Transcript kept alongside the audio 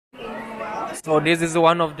So this is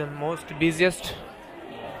one of the most busiest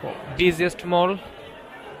mall.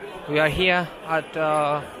 We are here at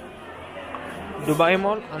Dubai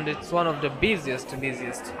Mall, and it's one of the busiest.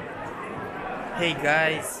 Hey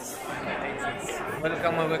guys,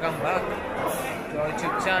 welcome back to our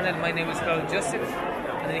YouTube channel. My name is Joseph,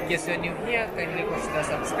 and in case you're new here, kindly consider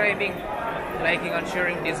subscribing, liking and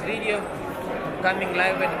sharing this video. I'm coming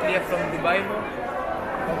live and clear from Dubai Mall.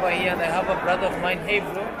 Over here, and I have a brother of mine. Hey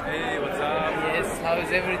bro. Hey, what's up? Yes, how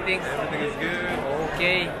is everything? Everything is good.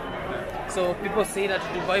 Okay. So people say that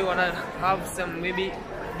Dubai wanna have some maybe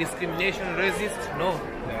discrimination, racist. No.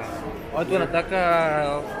 Watu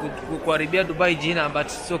wanataka kuharibia Dubai jina, but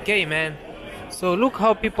it's okay, man. So look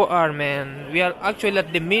how people are, man. We are actually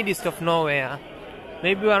at the midst of nowhere.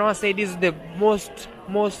 Maybe I wanna say this is the most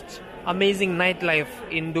amazing nightlife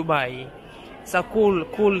in Dubai. It's a cool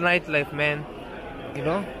nightlife, man. You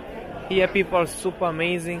know, here people are super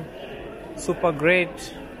amazing, super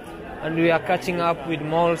great, and we are catching up with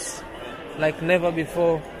malls like never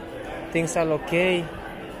before. Things are okay.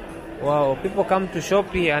 Wow, people come to shop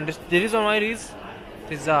here, and the reason why it's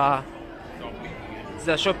a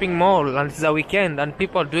shopping mall, and it's a weekend, and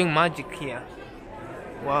people are doing magic here.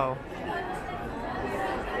 Wow,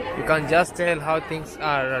 you can just tell how things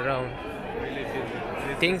are around.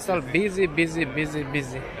 Things are busy.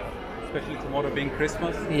 Especially tomorrow being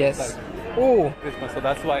Christmas. Yes. Like oh. Christmas, so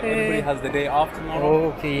that's why everybody has the day off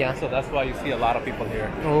tomorrow. Okay, yeah. So that's why you see a lot of people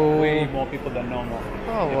here. Oh. Way more people than normal.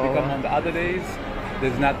 Oh, if wow. you come on the other days,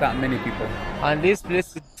 there's not that many people. And this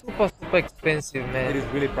place is super expensive, man. It is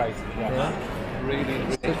really pricey. Yeah.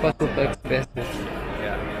 Really Super expensive.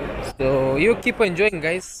 Yeah. So you keep enjoying,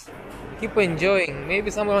 guys. Keep enjoying.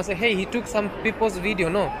 Maybe someone will say, hey, he took some people's video.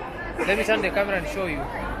 No. Let me turn the camera and show you.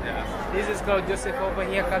 Yeah. This is Joseph over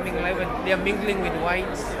here coming live, and they are mingling with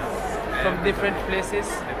whites from different places,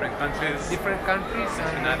 Different countries,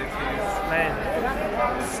 and nationalities. man,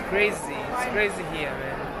 it's crazy here,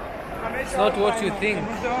 man. It's not what you think.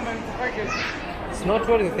 It's not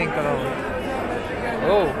what you think around.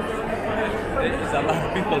 Oh, There's a lot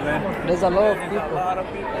of people, man. there's a lot of There's people. a lot of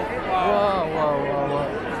people. Wow.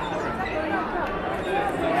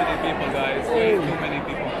 Too many people, guys. Way too many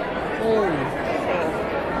people. Oh.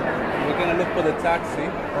 We're gonna look for the taxi.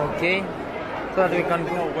 Okay, so that we can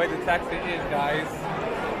know where the taxi is, guys.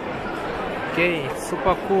 Okay,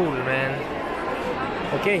 super cool, man.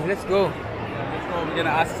 Okay, let's go. So we're gonna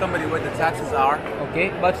ask somebody where the taxis are. Okay,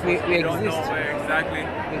 but we Don't exist. know where exactly.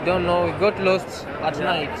 We don't know. We got lost at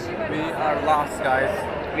night. We are lost, guys.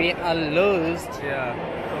 We are lost. Yeah.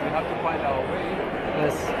 So we have to find our way.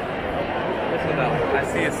 Yes. So now I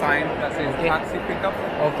see a sign that says Okay. taxi pickup.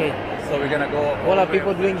 Okay. So we're gonna go. What are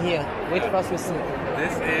people doing here? Wait first, we see.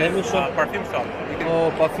 This Let me is show. a perfume shop. You can,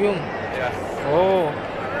 Oh, perfume. yes. Oh.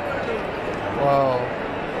 Wow.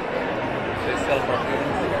 They sell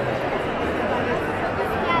perfumes.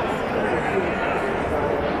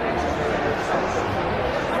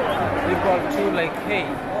 People are too like, hey,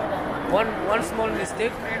 one small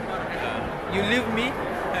mistake, you leave me,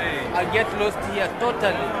 Hey. I get lost here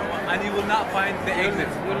totally. And you will not find the exit.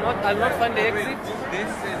 I'll not find the exit. This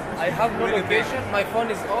is. I have no really big. location. My phone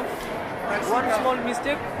is off. One small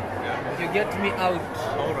mistake, you get me out.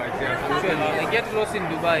 All right. Yeah. Actually, I get lost in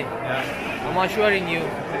Dubai. Yeah. I'm assuring you.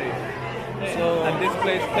 So And this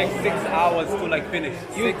place takes 6 hours to like finish.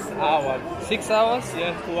 6 hours. 6 hours?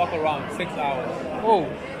 Yes, to walk around. 6 hours. Oh,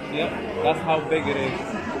 Yeah, that's how big it is.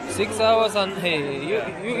 6 hours, and hey, you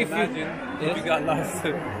if Imagine you if you got lost,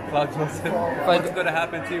 Cloud Joseph. I What's d- gonna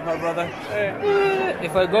happen to you, my brother?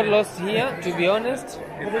 if I got lost here, to be honest,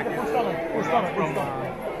 It's like from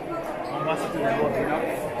Mombasa to Nairobi, you know?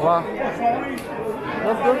 wow,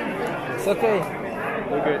 no problem. It's okay.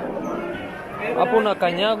 We're good. Hapo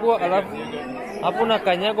unakanyagwa, alafu hapo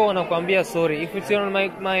unakanyagwa, wanakuambia sorry. If it's on my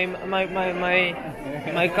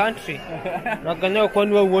country, unakanyagwa,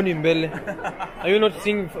 kwani wewe uoni mbele? Are you not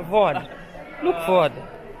seeing forward? Look forward.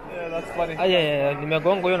 Yeah, that's funny. Aya,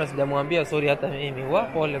 nimegonga hiyo na sijamwambia sorry hata mimi. Wa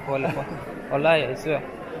pole. Wallahi, I swear.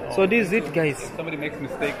 So this is it, guys. If somebody makes a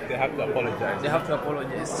mistake, they have to apologize. They have to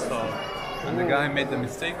apologize. So, and the guy made the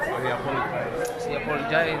mistake, so he apologized. She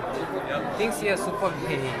apologized. Yep. Things here super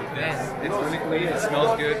hey, man. It's really clean, it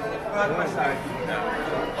smells good.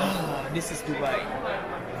 This is Dubai.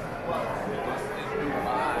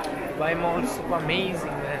 Dubai Mall, super amazing,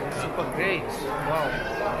 man. Super great. Wow.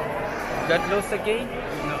 Got lost again?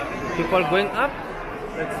 People going up?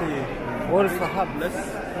 Let's see. Or is the hub? Let's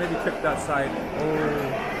maybe check that side.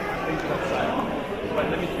 Oh. That side. But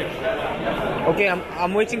let me check. Okay,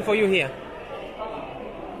 I'm waiting for you here.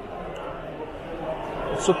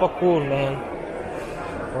 Super cool, man.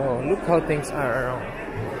 Oh, look how things are around.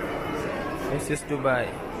 This is Dubai.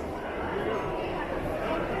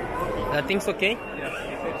 Are things okay? Yes,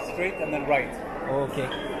 it's straight and then right. Okay.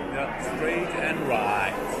 Yeah, straight and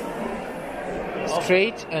right.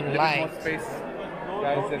 Straight and Little more light. space.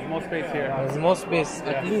 Guys, there's more space here. There's more space.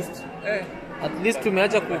 At least. At least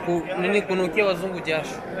tumeacha nini kunukia wazungu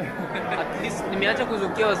jasho. At least nimeacha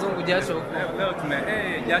kuzukia wazungu jasho. Leo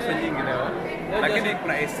jasho nyingi leo. Lakini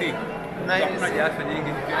kuna AC. Kuna jasho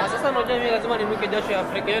nyingi. Sasa unajua mimi lazima ninuke jasho ya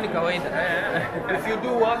Afrika, hiyo ni kawaida. If you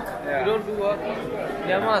do work, you don't do work.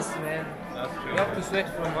 You must, man. That's true. You have to sweat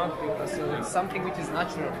from Africa, so it's something which is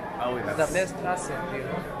natural. Oh, yes. It's the best asset, you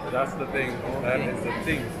know. That's the thing. That is the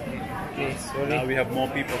thing. Okay, sorry. Now we have more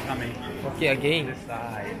people coming. Okay, again. This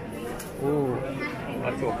side. Oh.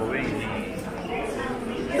 That's what we're going.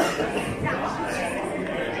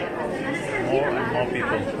 More and more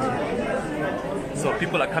people. So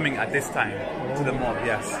people are coming at this time to the mall,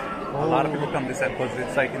 yes. A lot of people come this time because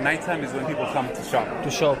it's like nighttime is when people come to shop.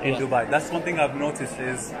 In Dubai. That's one thing I've noticed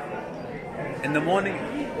is in the morning,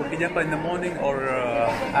 in the morning or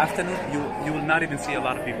afternoon, you will not even see a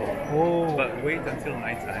lot of people. Oh. But wait until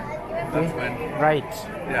nighttime. That's when. Right.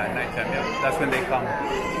 Yeah, nighttime. Yeah, that's when they come.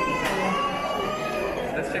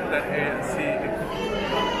 Let's check that here and see.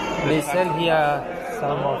 They sell here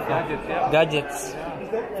some of gadgets,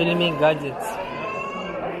 filming gadgets.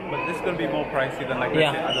 But this is gonna be more pricey than like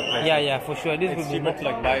Yeah, other places. yeah, for sure. This will be cheaper to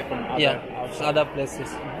like buy from other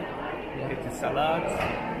places. It is salads.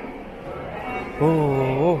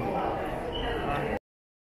 Oh.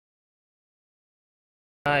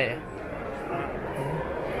 Haya.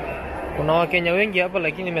 Kuna Wakenya wengi hapa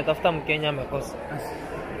lakini nimetafuta Mkenya amekosa.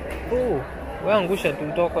 Wewe angusha tu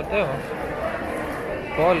utokotewa.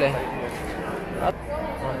 Pole.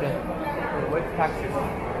 Okay. Where's taxi?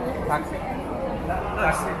 Taxi.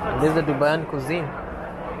 This is the Dubaian cuisine.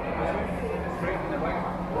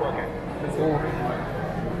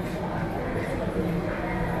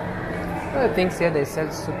 I think here they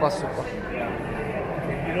sell super. If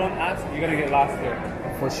you don't ask, you're gonna get lost here.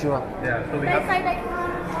 For sure. Yeah. So we have.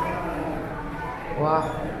 Wow.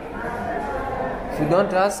 If you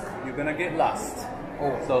don't ask, You're gonna get lost.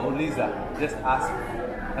 So Lisa, just ask.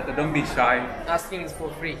 Don't be shy. Asking is for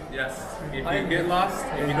free. Yes. If you get lost,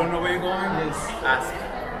 if you don't know where you're going, ask.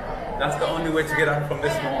 That's the only way to get out from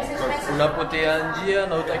this mall. Unapotea njia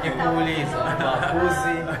na utaki kuuliza.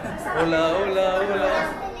 Makuzi. Ola.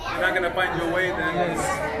 You're not gonna find your way then. Yes.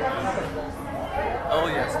 Oh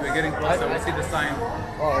yes, we're getting closer. We see the sign.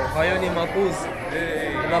 Hayo ni makuzi.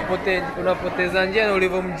 Hey. Unapoteza njia na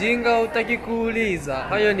ulivyo mjinga utaki kuuliza.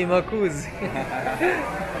 Hayo ni makuzi.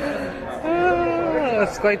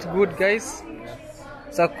 That's quite good, guys.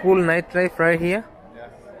 It's a cool nightlife right here.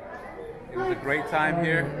 It was a great time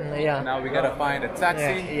here. Yeah. Now we gotta find a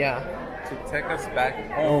taxi to take us back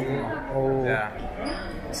home. Yeah.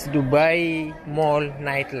 It's Dubai Mall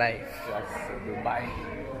nightlife. Yes, Dubai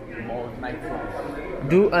Mall nightlife.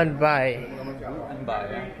 Do and buy. Do and buy.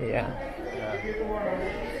 Yeah.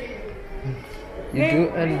 You do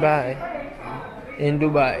and buy in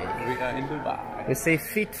Dubai. We are in Dubai. We say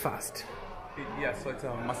feet fast. Yeah, so it's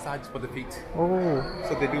a massage for the feet. Oh.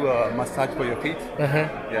 So they do a massage for your feet.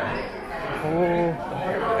 Yeah. Oh.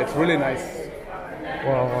 It's really nice.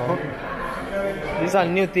 Wow. These are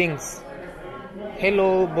new things.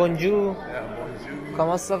 Hello, bonjour. Yeah, bonjour.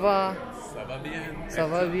 Comment ça va? Ça va bien. Ça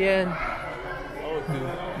va bien. Oh, dude.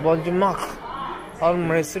 Bonjour, Marc.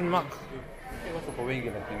 Merci, Marc.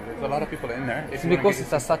 There's a lot of people in there. It's because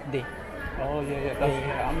it's a Saturday. Oh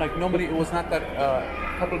yeah. I'm like nobody. It was not that. A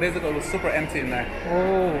couple of days ago, it was super empty in there.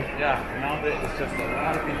 Oh. Yeah. Now it's just a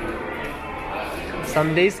lot of people.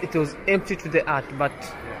 Some days it was empty to the earth, but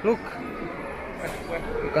look,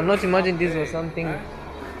 you cannot imagine this was something.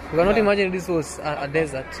 You cannot imagine this was a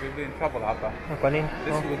desert. We'll be in trouble, Appa.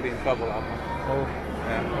 This will be in trouble, Appa. Oh.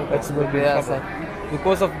 Yeah. Let's go there, sir.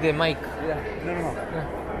 Because of the mic. Yeah. No.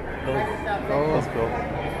 Yeah. Oh. Let's go.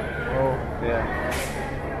 Oh. Yeah.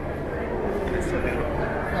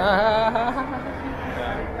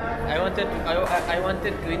 I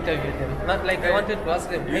wanted to interview them. Not like I wanted to ask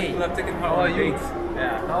them, hey, how are you?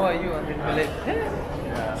 Yeah. How are you? And they'd be like, hey,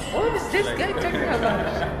 what is this guy talking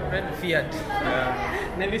about? Red Fiat.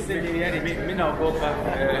 Maybe say the reality. Me naogopa.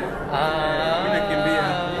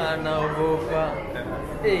 Naogopa.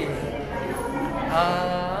 Hey.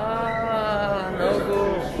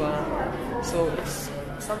 Naogopa. So it's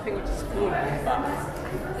something which is cool.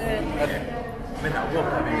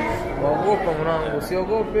 Waogopa mwanangu,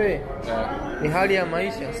 usiogope. Ni hali ya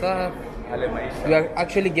maisha. Sasa we are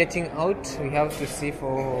actually getting out. We have to see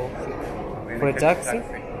for a taxi.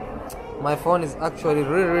 My phone is actually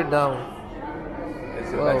really down.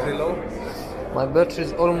 Is your battery low? My battery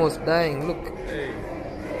is almost dying. Look. Hey.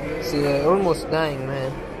 See, almost dying,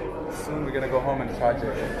 man. Soon we're gonna go home and charge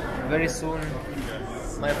it. Very soon.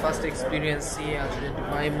 My first experience here at the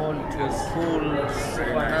Dubai Mall. It was cool,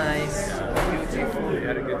 super nice, super beautiful. You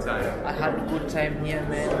had a good time. I had a good time here,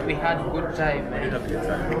 man. We had a good time, man. You had a good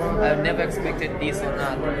time. I've never expected this on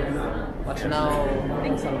earth, but now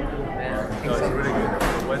things are good, man. No, Things it's are really good.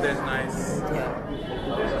 The weather is nice. Yeah,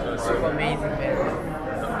 super amazing, man.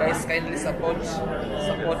 Guys, kindly support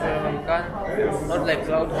wherever you can. Not like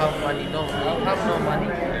I would have money. No, I have no money.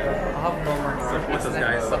 I have no money. Support us, Like,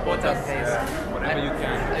 guys. Support us, guys. Whatever you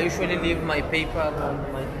can. I usually leave my PayPal and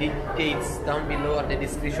my details down below at the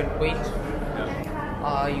description point.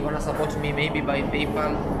 You wanna support me maybe by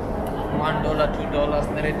PayPal, $1, $2,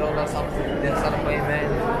 $3, up to the Sarpai, man.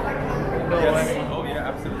 Don't worry. Oh yeah,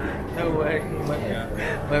 absolutely. Don't worry.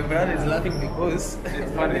 My brother is laughing because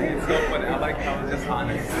It's funny. It's so funny. I like how it's just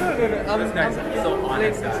honest. No, This guy's so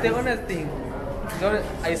honest. It's the honest thing.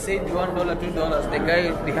 I said $1, $2. The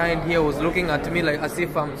guy behind here was looking at me like as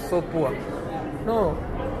if I'm so poor. No,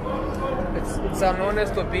 it's an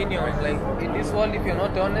honest opinion. Like in this world, if you're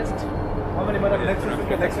not honest, How many minutes?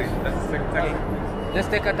 Taxi. let's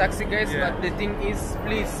take a taxi, guys. Yeah. But the thing is,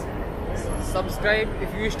 please subscribe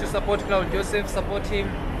if you wish to support Cloud Joseph. Support him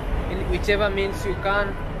in whichever means you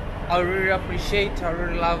can. I really appreciate. I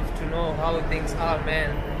really love to know how things are,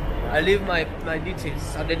 man. I leave my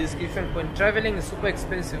details at the description point. Traveling is super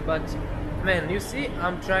expensive, but man, you see,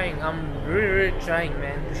 I'm trying. I'm really trying,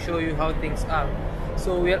 man, to show you how things are.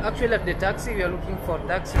 So we are actually at the taxi. We are looking for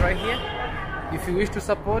taxi right here. If you wish to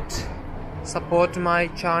support my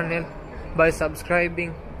channel by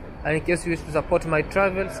subscribing, and in case you wish to support my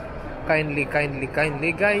travels, kindly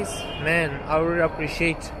guys, man, I really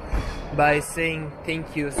appreciate by saying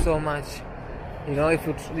thank you so much. You know, if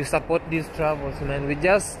you support these travels, man. We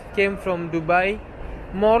just came from Dubai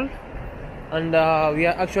Mall, and we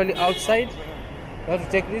are actually outside. You have to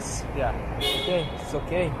take this? Yeah. Okay, it's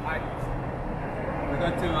okay. We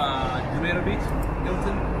got to Jumeirah Beach,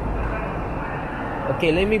 Hilton.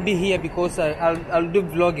 Okay, let me be here because I'll do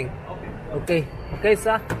vlogging. Okay,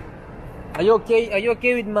 sir. Are you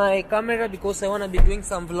okay with my camera because I wanna be doing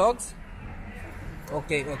some vlogs?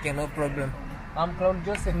 Okay, no problem. I'm Cloud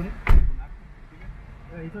Joseph.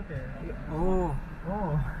 It's okay. Oh,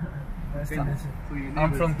 Nice to meet you.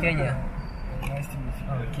 I'm from Kenya. Nice to meet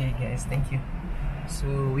you. Okay, guys, thank you. So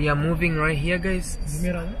we are moving right here, guys.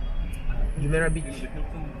 Jumeirah Beach. The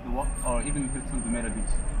Hilton, the walk, or even Hilton, Jumeirah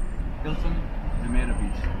Beach. Hilton, Jumeirah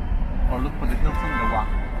Beach. Or look for the Hilton, the walk.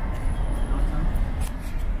 Hilton,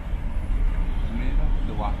 Jumeirah,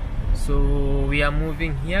 the walk. So we are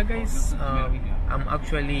moving here, guys. I'm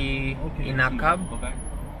actually in a cab. Go back.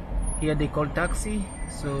 Here they call taxi.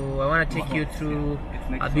 So I want to take you through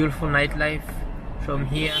a beautiful nightlife from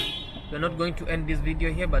here. We're not going to end this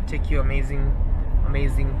video here, but take you amazing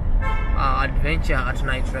adventure at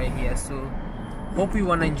night right here. So hope you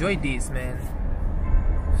wanna enjoy this, man.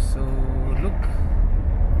 So look,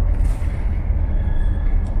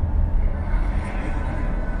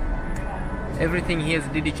 everything here is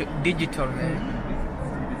digital, man.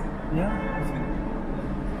 Yeah.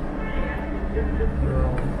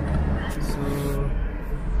 So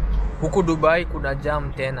huku Dubai kuna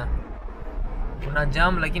jam tena. Kuna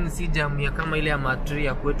jam lakini si jam ya kama ile ya matri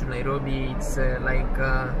ya kwetu Nairobi. It's like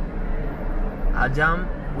a jam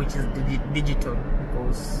which is digital,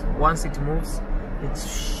 because once it moves,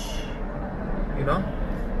 it's, you know,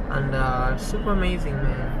 and super amazing,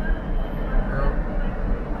 man.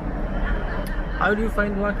 How do you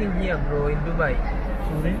find working here, bro, in Dubai?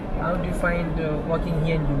 Sorry? How do you find working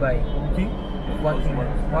here in Dubai? Okay. Working,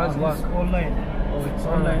 how's work? It's online. Oh, it's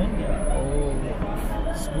Online. Oh,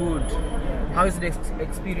 it's good. How is the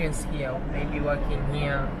experience here? Maybe working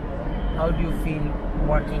here. How do you feel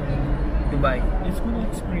working in Dubai? It's good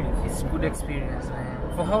experience. It's good experience,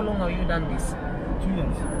 man. For how long have you done this? 2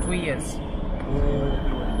 years. 2 years. Oh,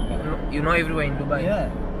 you know everywhere in Dubai. Yeah.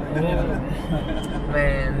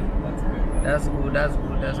 Man, that's good.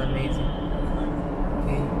 That's amazing.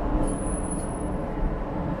 Okay.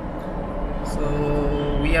 So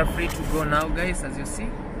we are free to go now, guys, as you see.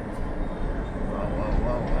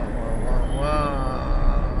 Wow.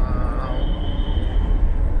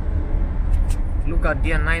 Look at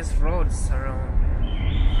their nice roads around.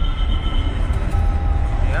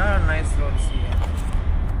 There are nice roads here.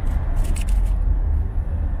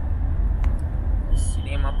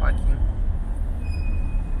 Cinema parking.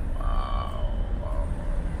 Wow.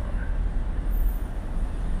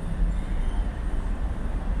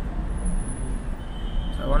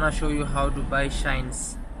 So I wanna gonna show you how Dubai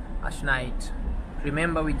shines at night.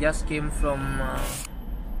 Remember, we just came from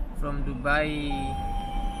Dubai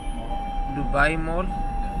Mall.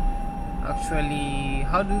 Actually,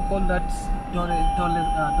 how do you call that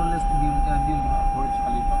tallest building?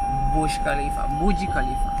 Burj Khalifa. Burj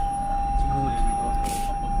Khalifa. Good.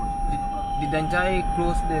 Didn't I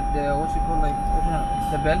cross the what you call, like,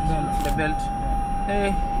 the belt? The belt.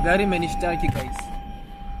 Hey, gari menishtaki, guys.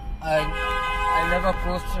 I never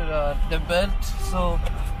crossed the belt, so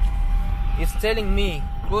it's telling me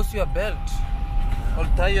close your belt or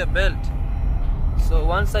tie your belt. So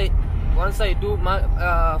once I do my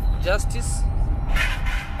justice.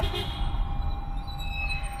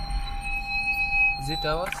 Is it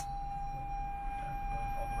ours?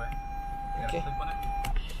 Okay.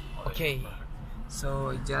 Okay. So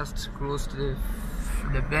I just closed the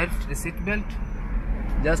belt, the seat belt.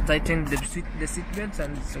 Just tightened the seat belts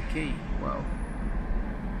and it's okay. Wow.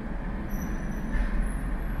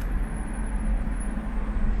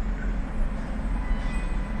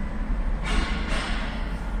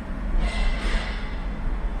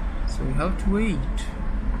 So we have to wait.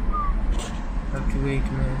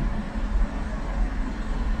 Man.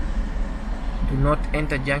 Do not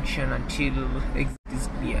enter junction until exit is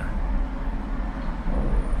clear.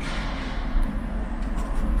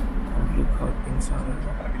 And look how things are.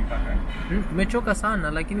 Tumechoka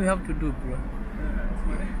sana, lakini we have to do, bro.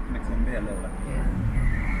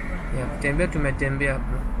 Yeah, kutembea tumetembea,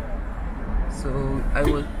 bro. So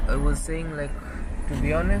I was saying, like, to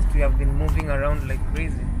be honest, we have been moving around like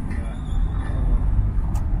crazy.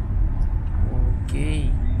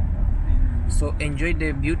 Okay. So enjoy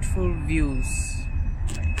the beautiful views.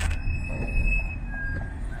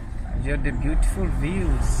 Enjoy the beautiful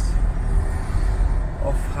views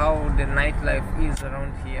of how the nightlife is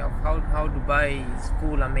around here. Of how Dubai is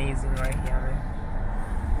cool, amazing right here, man.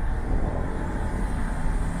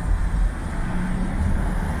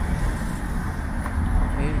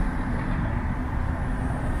 Okay.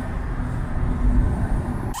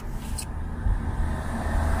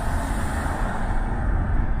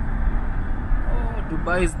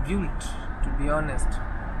 Dubai is built, to be honest,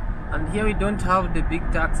 and here we don't have the big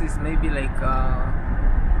taxis. Maybe like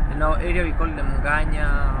in our area we call them Ganya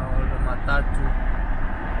or the Matatu.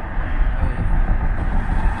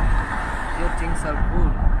 Here things are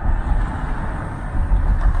good.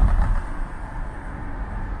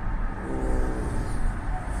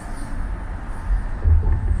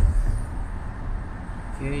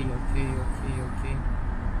 Okay.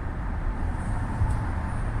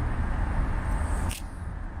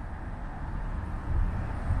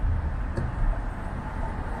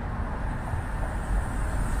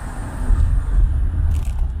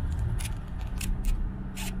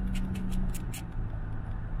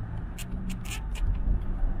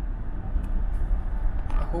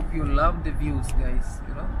 Hope you love the views, guys.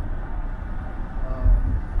 You know,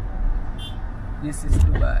 this is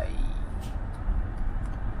Dubai.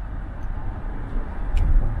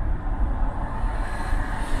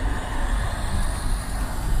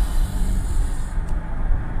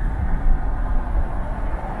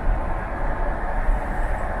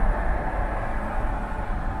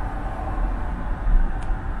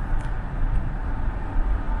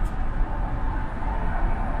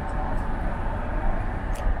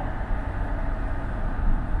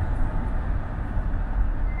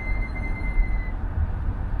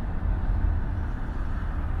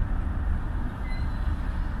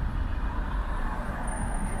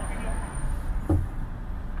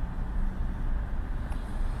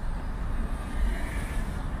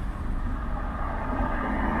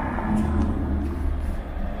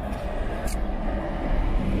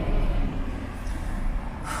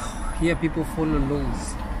 Here people follow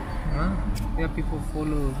laws. Here people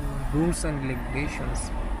follow rules and regulations.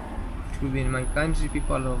 It will be in my country,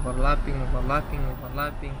 people are overlapping.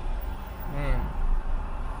 Man.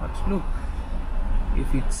 But look,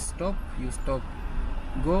 if it's stop, you stop.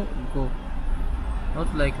 Go.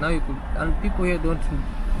 Not like now you could, and people here don't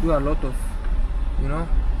do a lot of, you know,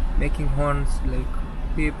 making horns like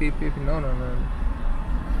beep. No.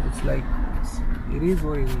 It's like, it is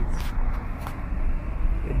what it is.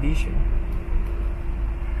 Edition.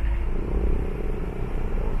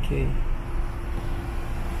 Okay.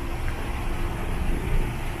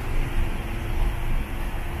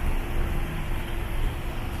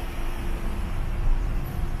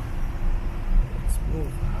 Let's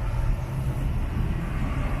move.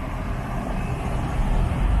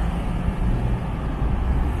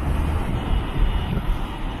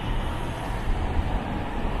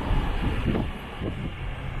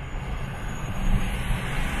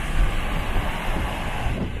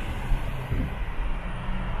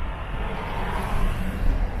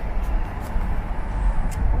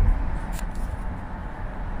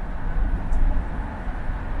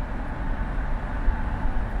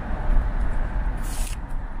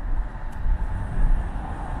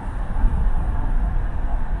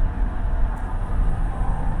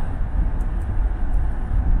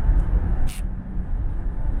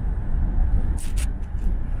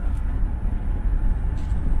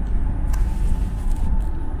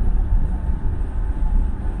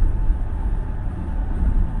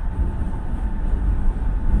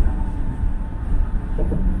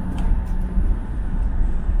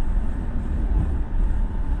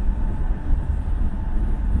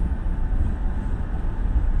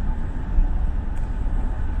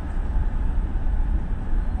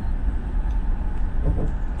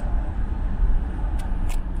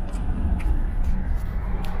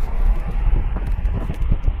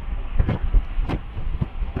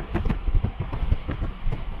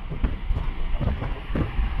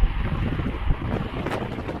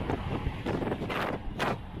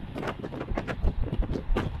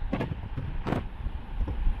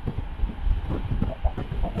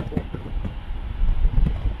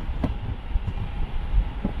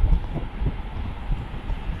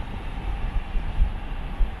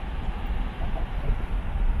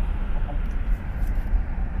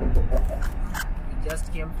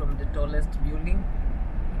 tallest building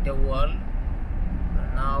in the world.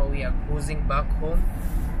 And now we are cruising back home,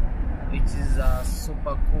 which is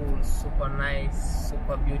super cool, super nice,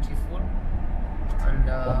 super beautiful. And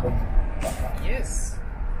yes,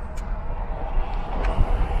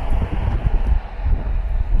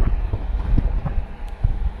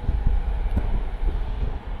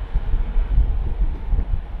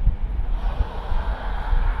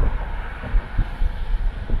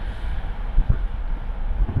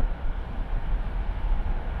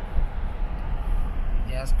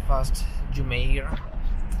 just past Jumeirah,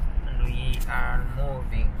 and we are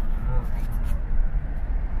moving.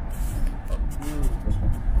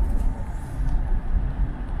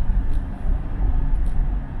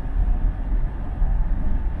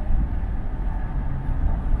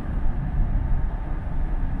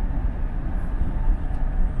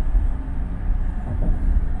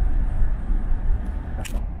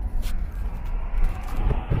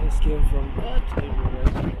 This came from that area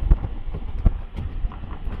right here.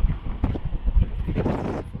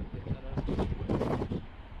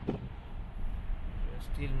 We're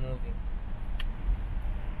still moving.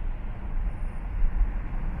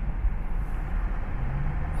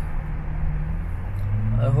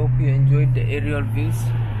 I hope you enjoyed the aerial views.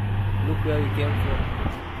 Look where we came from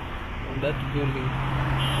that building.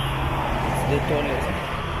 It's the tallest.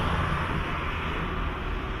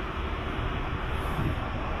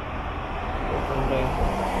 Open right.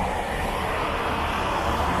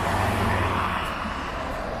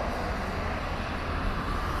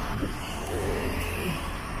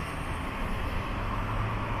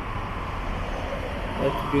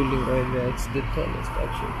 That building right there, it's the tallest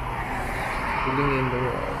actually building in the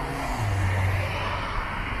world.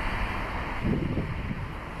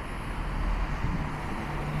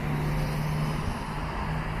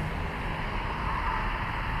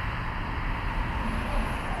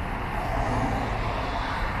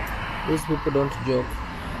 These people don't joke.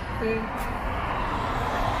 They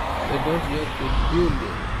don't joke with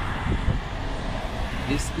building.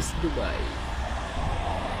 This is Dubai.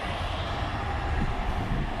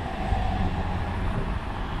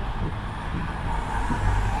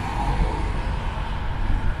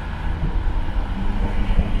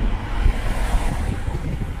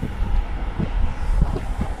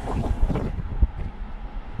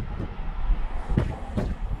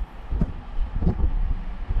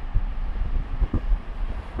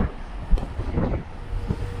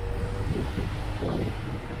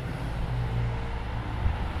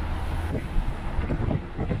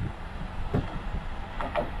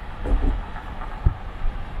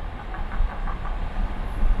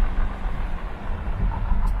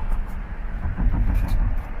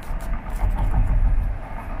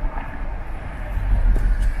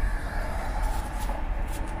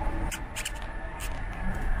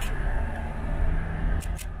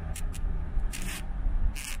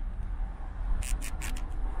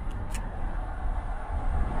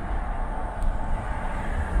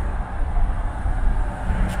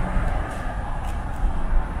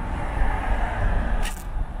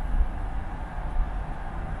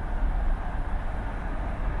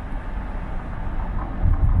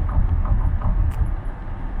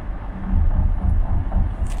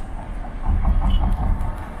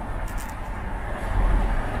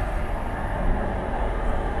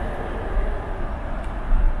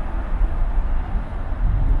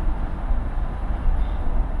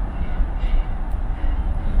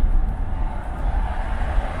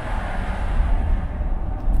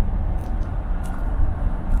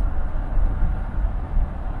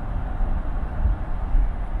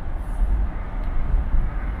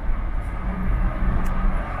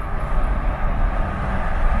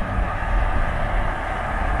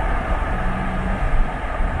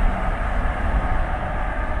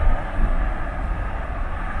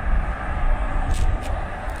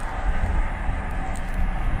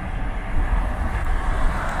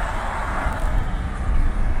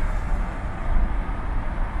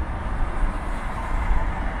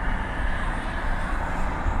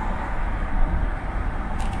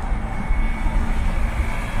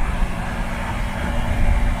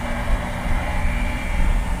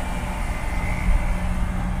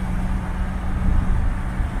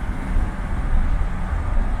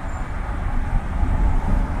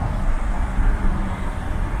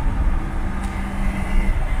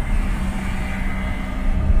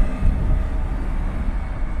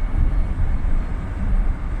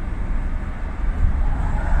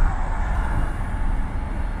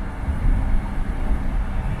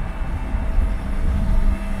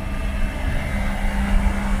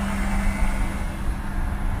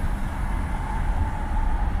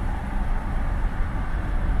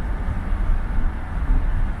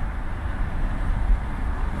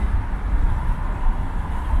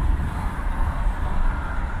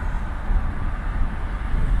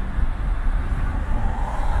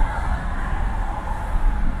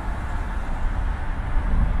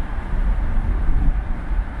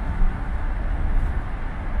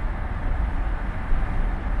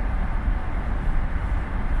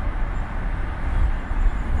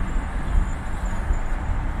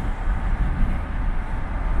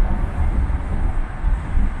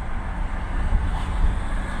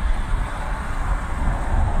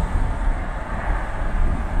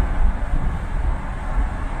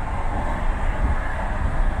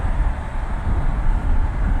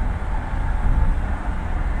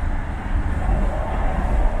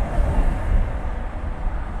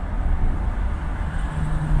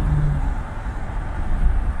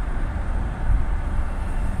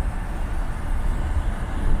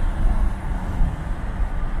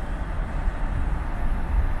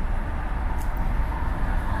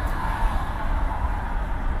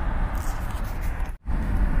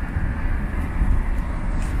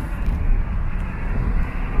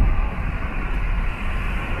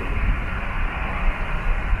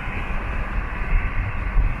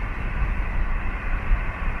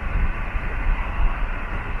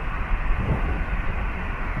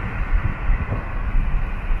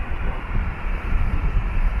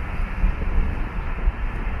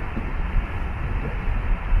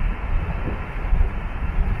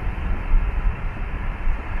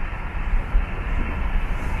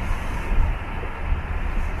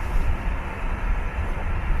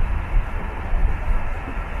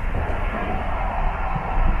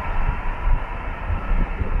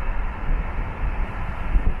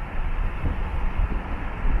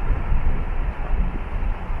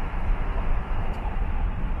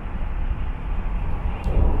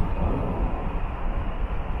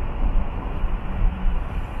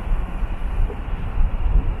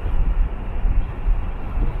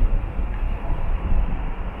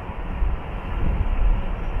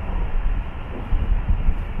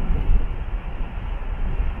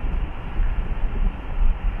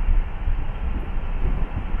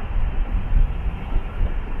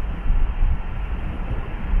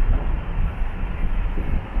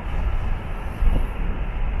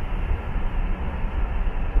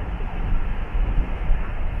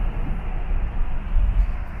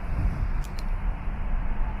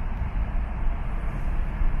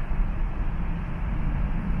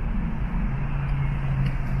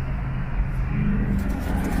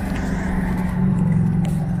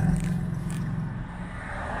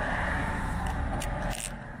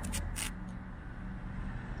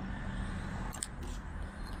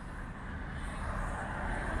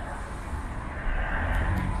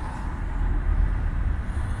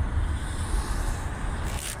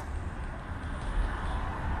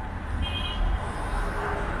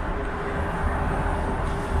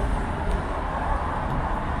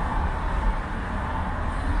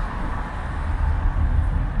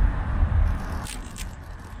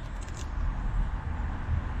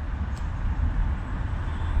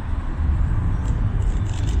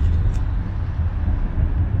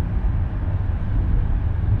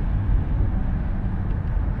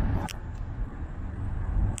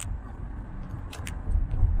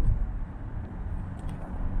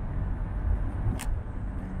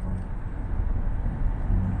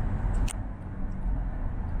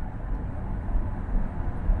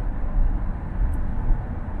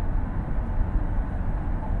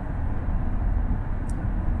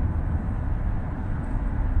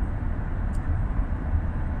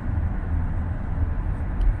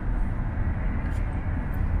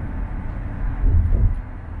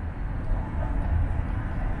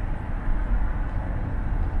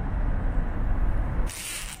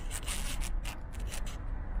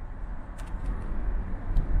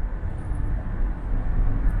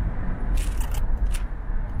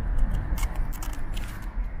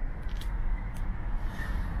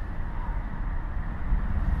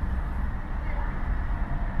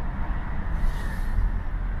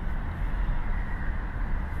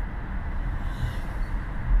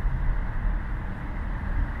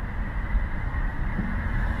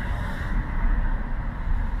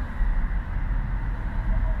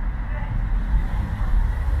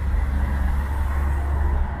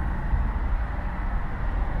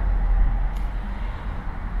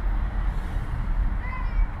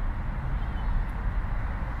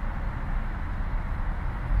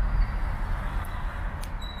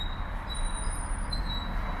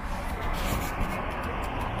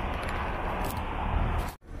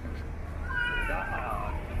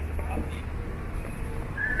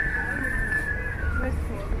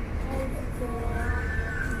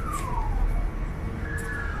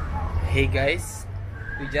 Hey guys,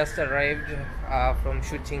 we just arrived from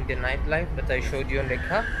shooting the nightlife that I showed you on the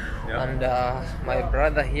car. Yeah. And my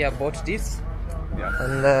brother here bought this. Yeah.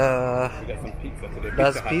 And We got some pizza today.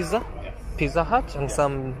 that's Hut. pizza, Yes. Pizza Hut, and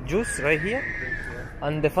some juice right here.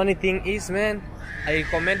 And the funny thing is, man, I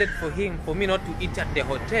recommended for me not to eat at the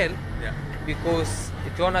hotel Yeah. because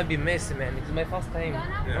it wanna be messy, man. It's my first time.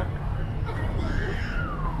 Yeah.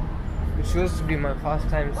 It supposed to be my first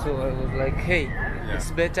time, so I was like, hey,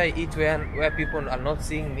 it's better I eat where people are not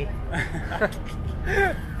seeing me.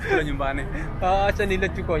 Kula nyumbani. Acha nile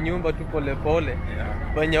tu kwa nyumba tu pole pole.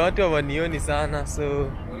 Yeah. Wenye watu hawanioni sana,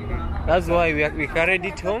 so that's why we carried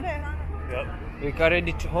it home. Yep. We carried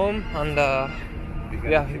it home, and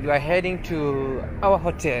we are heading to our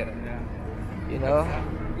hotel. Yeah. You know,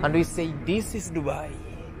 and we say this is Dubai.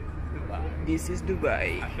 This is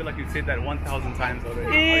Dubai. I feel like you've said that 1,000 times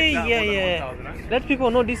already. Hey, Or is that yeah, more than yeah. 1,000, huh? Let people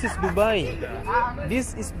know this is Dubai.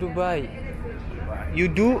 This is Dubai. You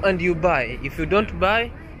do and you buy. If you don't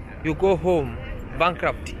buy, you go home.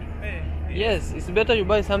 Bankruptcy. Yes, it's better you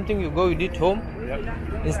buy something, you go with it home,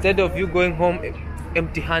 Yep. instead of you going home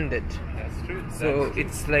empty-handed. That's true. So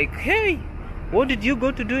it's like, hey, what did you go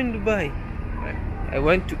to do in Dubai? I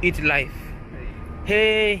went to eat life.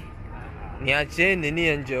 Hey, niache nini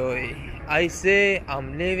enjoy. I say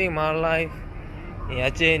I'm living my life.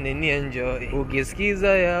 Niache nini enjoy. Ukisikiza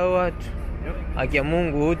ya watu, akia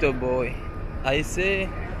Mungu utoboy. I say,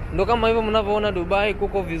 ndo kama hivyo mnavyoona Dubai,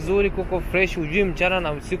 kuko vizuri, kuko fresh, ujui mchana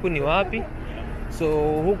na usiku ni wapi. So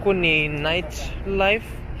huku ni night life,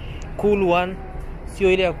 cool one.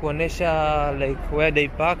 Sio ile ya kuonesha like where they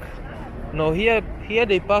park. No, here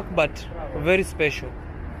they park, but very special,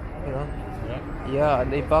 you know. Yeah,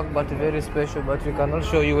 they park but very special, but we cannot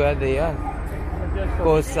show you where they are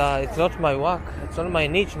because it's not my work, it's not my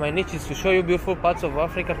niche. My niche is to show you beautiful parts of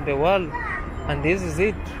Africa to the world, and this is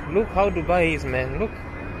it. Look how Dubai is, man. Look.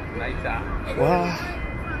 Wow,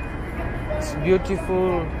 it's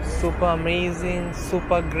beautiful, super amazing,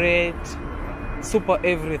 super great, super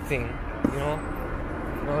everything, you know.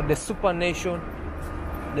 The super nation,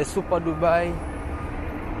 the super Dubai.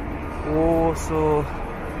 Oh, so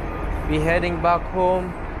we're heading back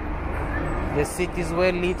home. The city is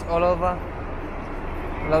well lit all over.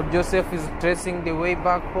 Lord Joseph is tracing the way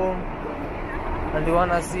back home, and you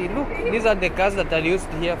wanna see, look, these are the cars that are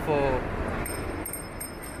used here for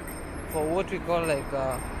what we call like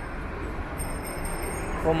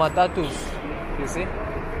for matatus, you see.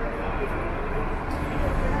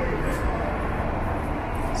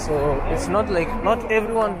 So it's not like, not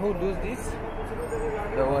everyone who does this.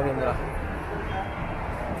 Don't worry, bro.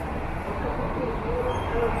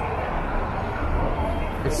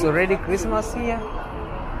 It's already Christmas here.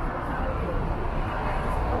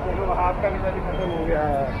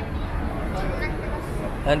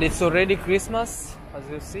 And it's already Christmas, as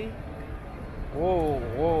you see. Whoa,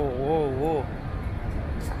 whoa, whoa, whoa.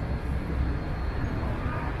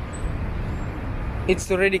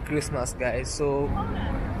 It's already Christmas, guys, so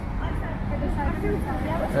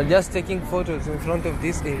I'm just taking photos in front of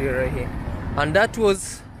this area right here. And that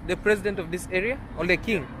was the president of this area, or the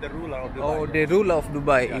king? The ruler of Dubai. Oh, the ruler of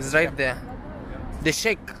Dubai is right yeah. there. The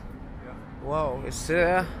sheikh. Wow, it's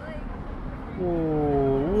there.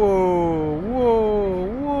 Whoa, whoa, whoa,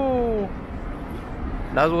 whoa.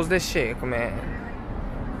 That was the sheikh, man.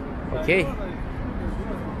 Okay.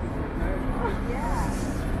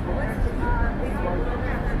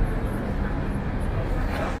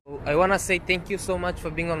 I wanna say thank you so much for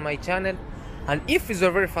being on my channel, and if it's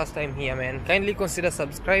your very first time here, man, kindly consider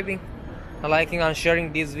subscribing, liking and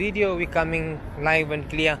sharing this video. We're coming live and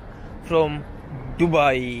clear from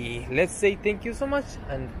Dubai. Let's say thank you so much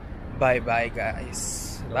and bye bye,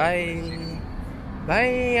 guys. Bye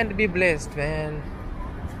and be blessed, man.